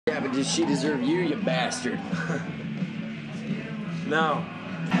Yeah, but does she deserve you, you bastard? No.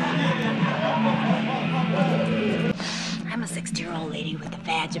 I'm a 60-year-old lady with the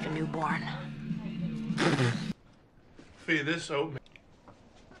badge of a newborn. Feed this oatmeal.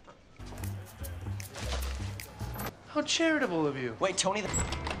 How charitable of you. Wait, Tony.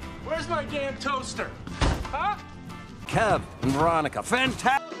 Where's my damn toaster? Huh? Kev and Veronica,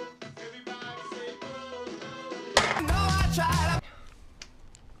 fantastic.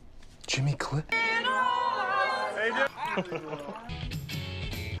 Jimmy Cliff.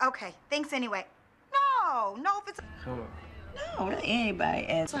 Okay, thanks anyway. No, if it's... Come on. No, really, anybody.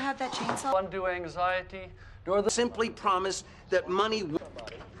 And so have that chainsaw. Undue anxiety, nor the simply promise that money.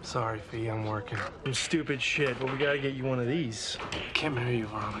 Sorry, Fee, I'm working. Some stupid shit, but we gotta get you one of these. Can't marry you,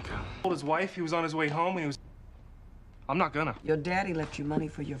 Veronica. Told his wife he was on his way home and he was... I'm not gonna. Your daddy left you money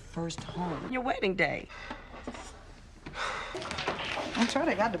for your first home, your wedding day. I'm sure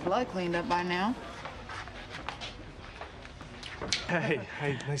they got the blood cleaned up by now. Hey,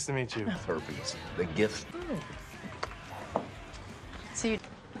 nice to meet you. Herpes, the gift. So you...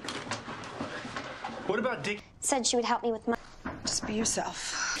 What about Dick? Said she would help me with my... Just be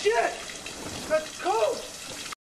yourself. Shit!